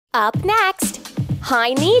Up next,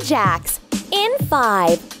 high knee jacks. In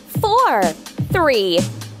 5, 4, 3,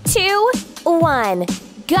 2, 1,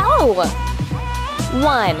 go!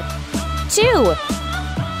 1, 2,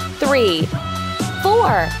 3,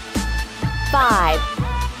 4, 5,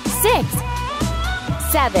 6,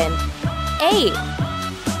 7, 8,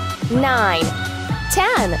 9,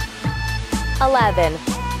 10, 11,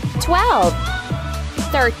 12,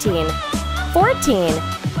 13, 14,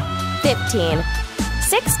 15,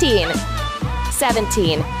 16,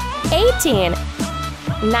 17, 18,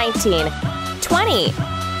 19, 20.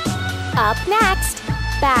 Up next,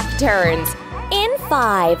 back turns. In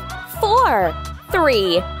 5, 4,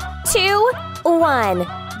 3, 2, 1,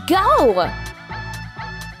 go!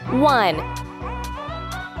 1,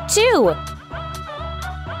 2,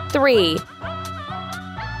 3,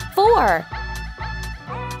 4,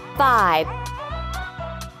 5,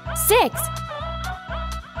 6,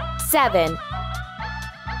 7,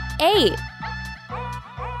 8,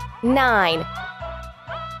 9,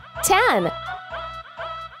 10,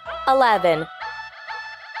 11,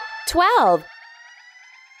 12,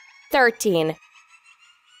 13,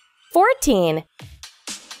 14,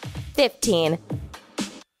 15,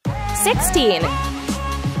 16,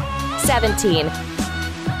 17,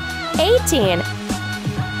 18,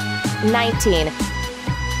 19,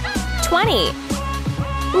 20.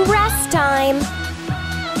 Rest time.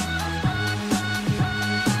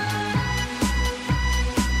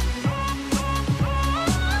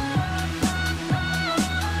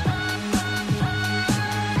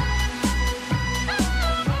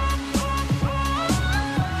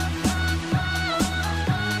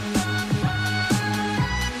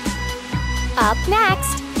 Up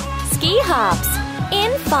next, ski hops.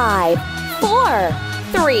 In 5, 4,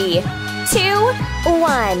 3, 2,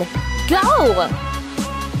 1, go!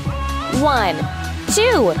 1,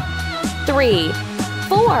 2, 3,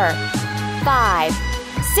 4, 5,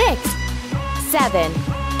 6, 7,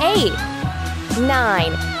 8,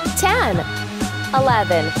 9, 10,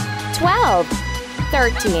 11, 12,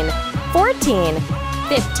 13, 14,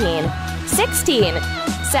 15, 16,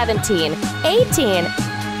 17, 18,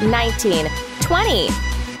 19, 20.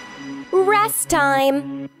 Rest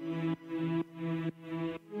time.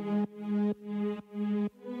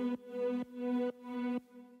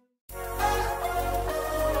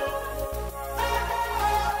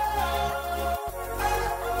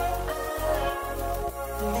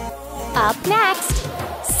 Up next,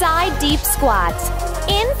 side deep squats.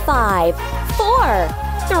 In 5, 4,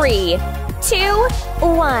 3, 2,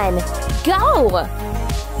 1, go!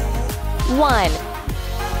 1,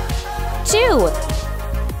 2,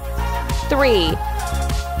 3,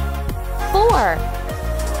 4,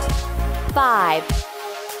 5,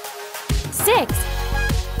 6,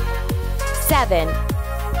 7,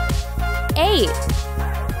 8.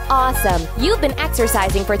 Awesome! You've been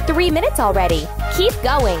exercising for 3 minutes already. Keep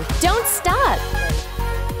going. Don't stop.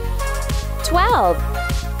 12,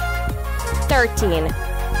 13,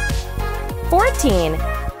 14,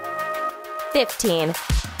 15,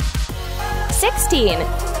 16,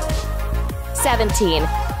 17,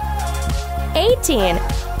 18,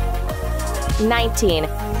 19,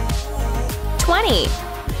 20.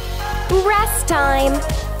 Rest time.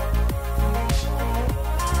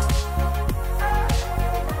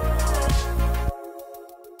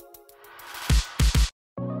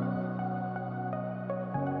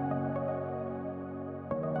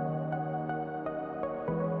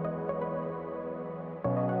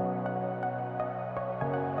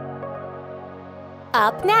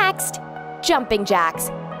 Up next, jumping jacks.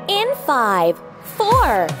 In 5,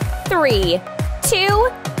 4, 3, 2,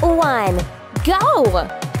 1, go!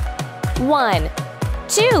 1,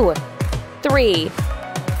 2, 3,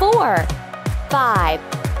 4, 5,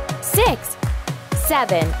 6,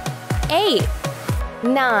 7, 8,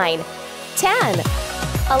 9, 10,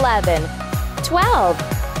 11, 12,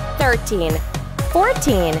 13,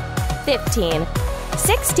 14, 15,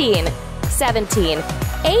 16, 17,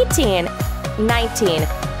 18, 19,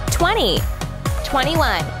 20,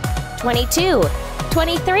 21, 22,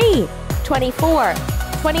 23, 24,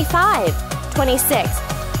 25, 26,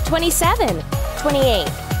 27, 28,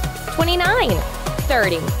 29,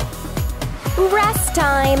 30. Rest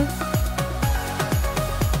time.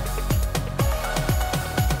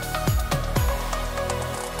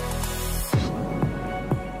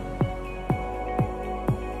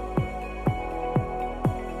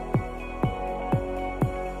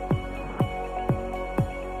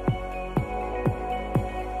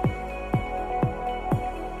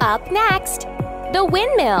 Up next, the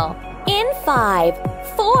windmill. In 5,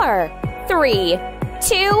 4, 3,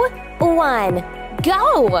 2, 1,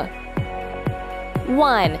 go!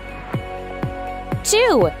 1,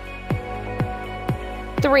 2,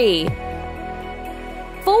 3,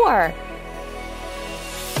 4,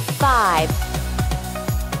 5,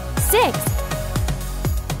 6,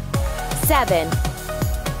 7,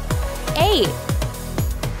 8,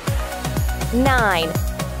 9,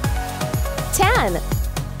 10,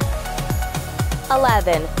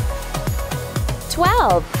 11,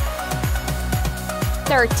 12,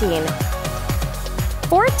 13,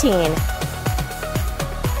 14,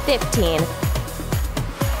 15,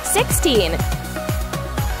 16,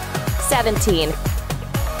 17,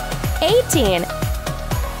 18,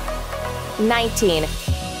 19,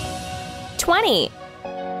 20.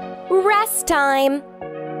 Rest time.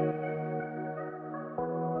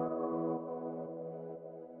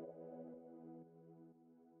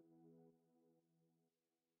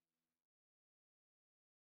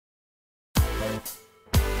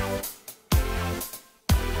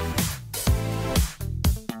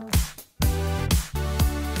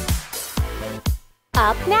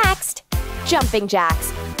 Up next, jumping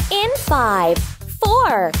jacks in 5,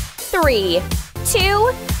 4, 3,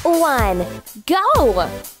 2, 1, go!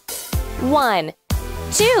 1,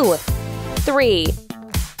 2, 3,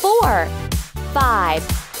 4, 5,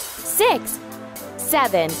 6,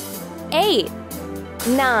 7, 8,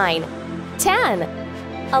 9, 10,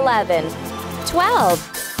 11, 12,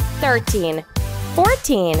 13,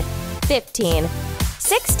 14, 15,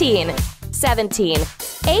 16, 17,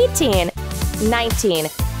 18, 19,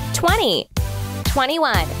 20,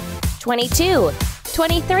 21, 22,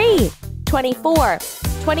 23, 24,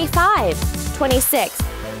 25, 26,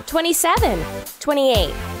 27,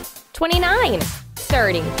 28, 29,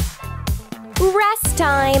 30. Rest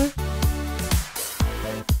time.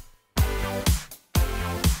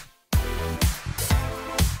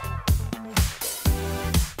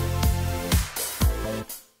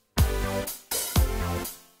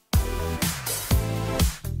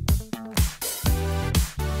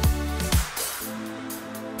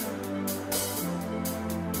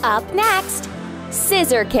 Up next,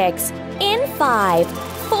 scissor kicks in 5,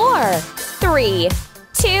 4, 3,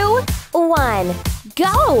 2, 1,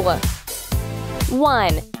 go!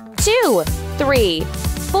 1, 2, 3,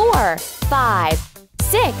 4, 5,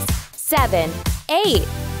 6, 7, 8,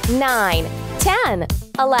 9, 10,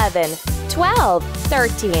 11, 12,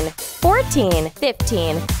 13, 14,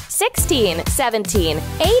 15, 16, 17,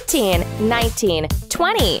 18, 19,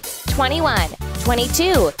 20, 21,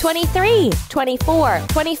 22, 23, 24,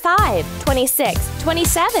 25, 26,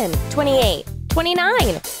 27, 28,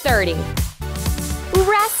 29, 30.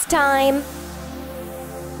 Rest time.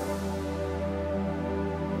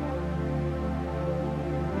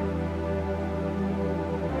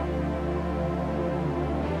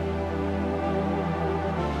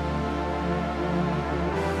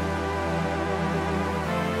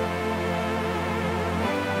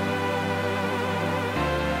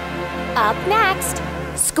 Up next,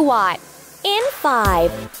 squat in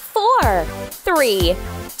 5, 4, 3,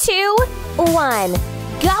 2, 1,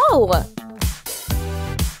 go!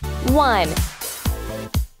 1,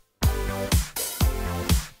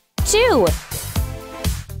 2,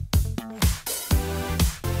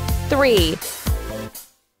 3,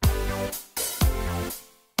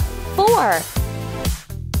 4,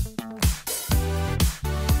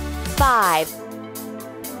 5,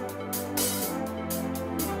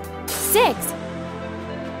 6,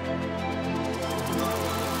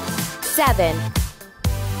 7,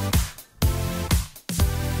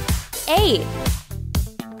 8,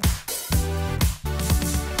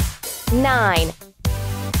 9,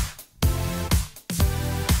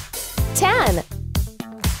 10,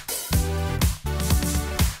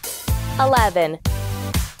 11,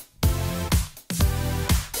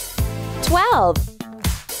 12,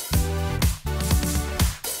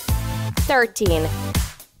 13,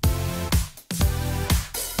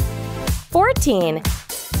 14,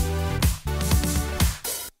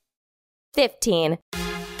 15,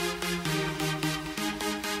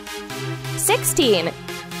 16,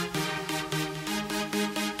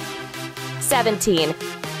 17,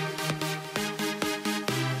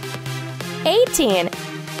 18,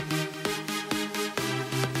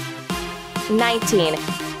 19,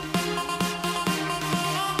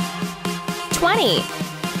 20.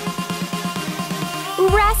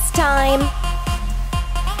 Rest time.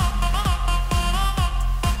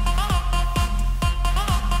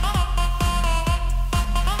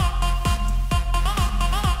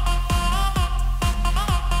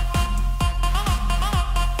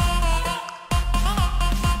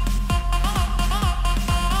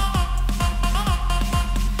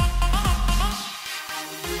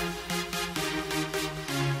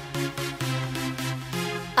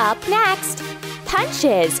 Up next,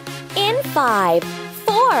 punches in 5,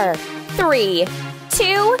 4, 3,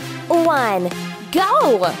 2, 1,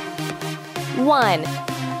 go! 1,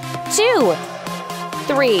 2,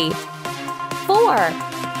 3, 4,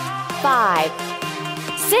 5,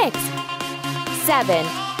 6, 7,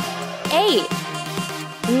 8,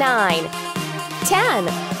 9, 10,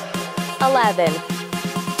 11,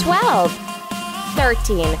 12,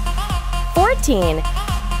 13, 14,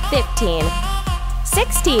 15,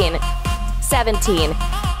 16, 17,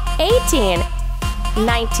 18,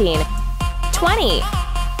 19, 20.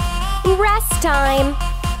 Rest time.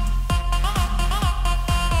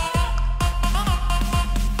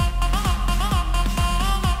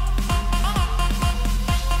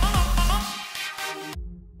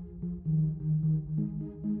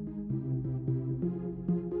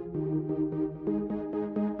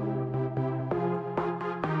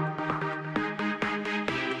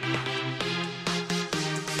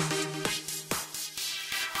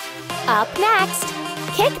 Up next,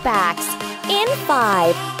 kickbacks in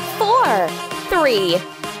 5, 4, 3,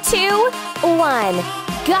 2, 1,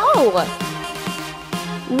 go!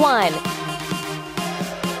 1,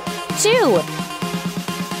 2,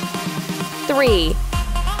 3,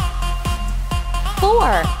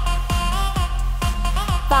 4,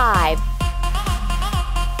 5,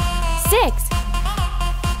 6,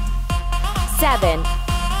 7,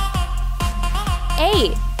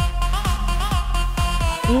 8,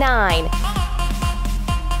 9,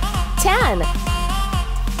 10,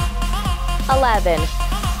 11,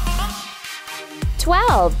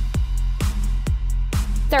 12,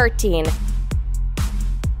 13,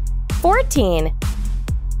 14,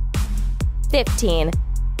 15,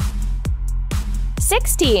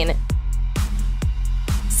 16,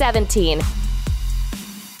 17,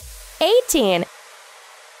 18,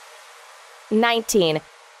 19,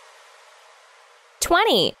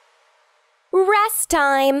 20. Rest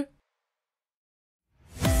time.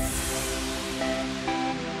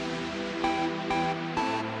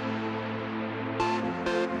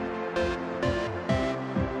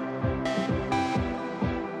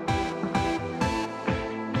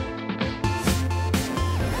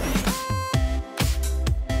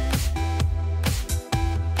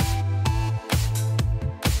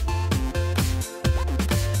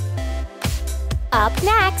 Up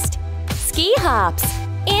next, ski hops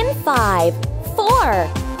in 5, 4,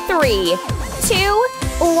 3, 2,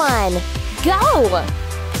 1, go!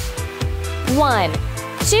 1,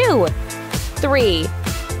 2, 3,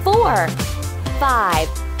 4, 5,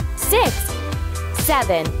 6,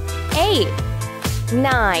 7, 8,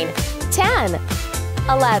 9, 10,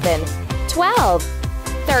 11, 12,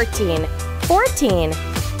 13, 14,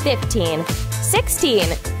 15,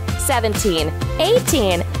 16, 17,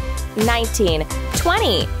 18, 19,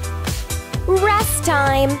 20. Rest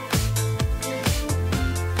time.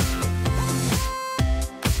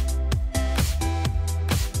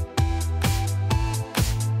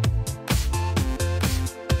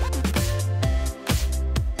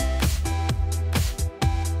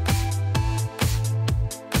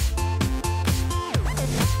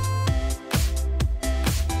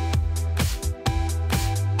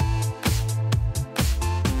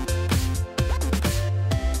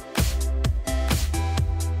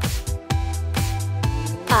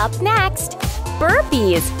 Up next,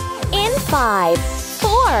 burpees in 5,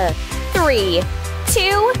 4, 3,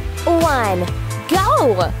 2, 1,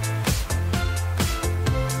 go!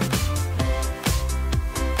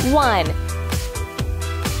 1,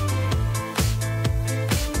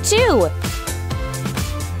 2,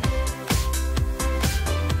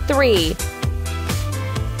 3,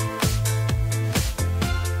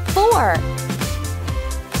 4,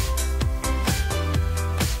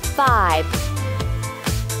 5,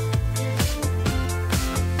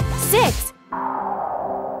 6,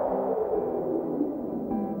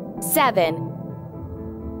 7,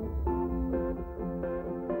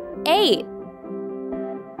 8,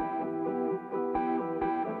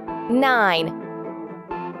 9,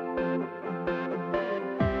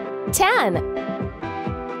 10,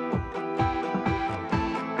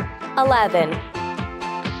 11,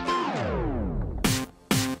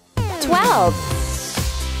 12,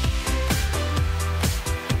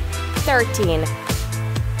 13,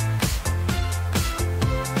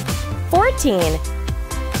 14,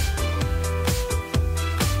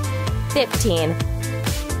 15.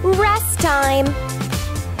 Rest time.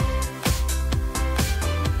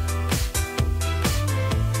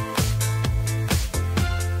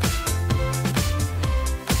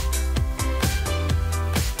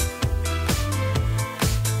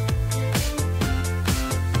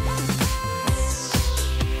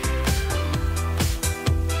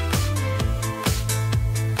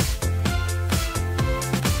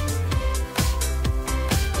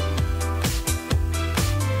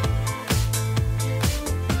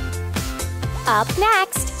 Up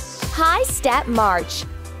next, high step march.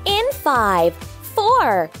 In 5,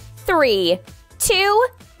 4, 3, 2,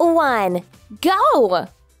 1, go!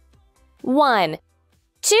 1,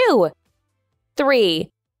 2,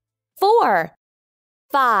 3, 4,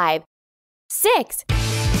 5, 6,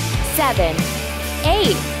 7,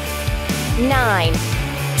 8, 9,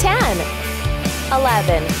 10,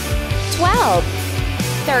 11, 12,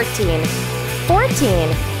 13,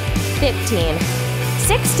 14, 15,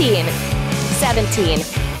 16, 17,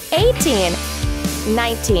 18,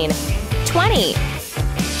 19, 20,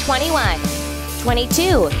 21,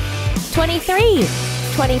 22, 23,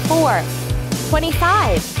 24,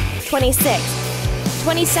 25, 26,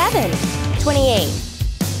 27, 28,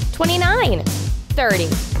 29, 30.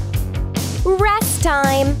 Rest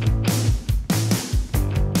time.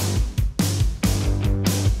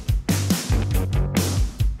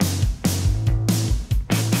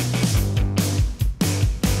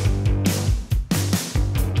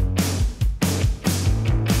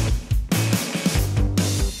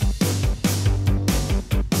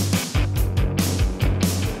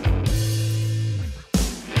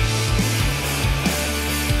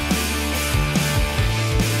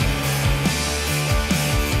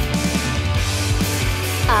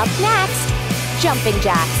 Up next, jumping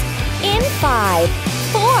jacks. In 5,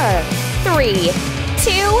 4, 3,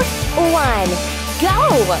 2, 1, go!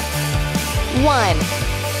 1,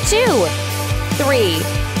 2, 3,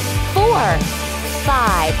 4,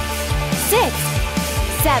 5, 6,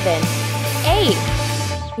 7, 8,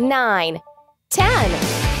 9, 10,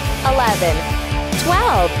 11,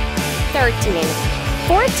 12, 13,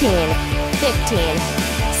 14, 15,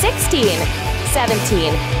 16,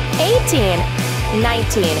 17, 18,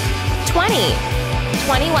 19, 20,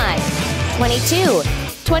 21, 22,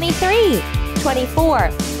 23,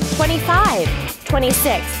 24, 25,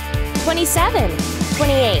 26, 27,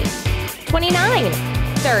 28, 29,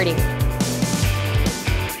 30.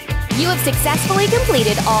 You have successfully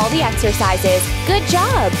completed all the exercises. Good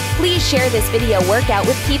job! Please share this video workout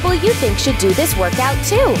with people you think should do this workout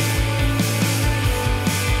too.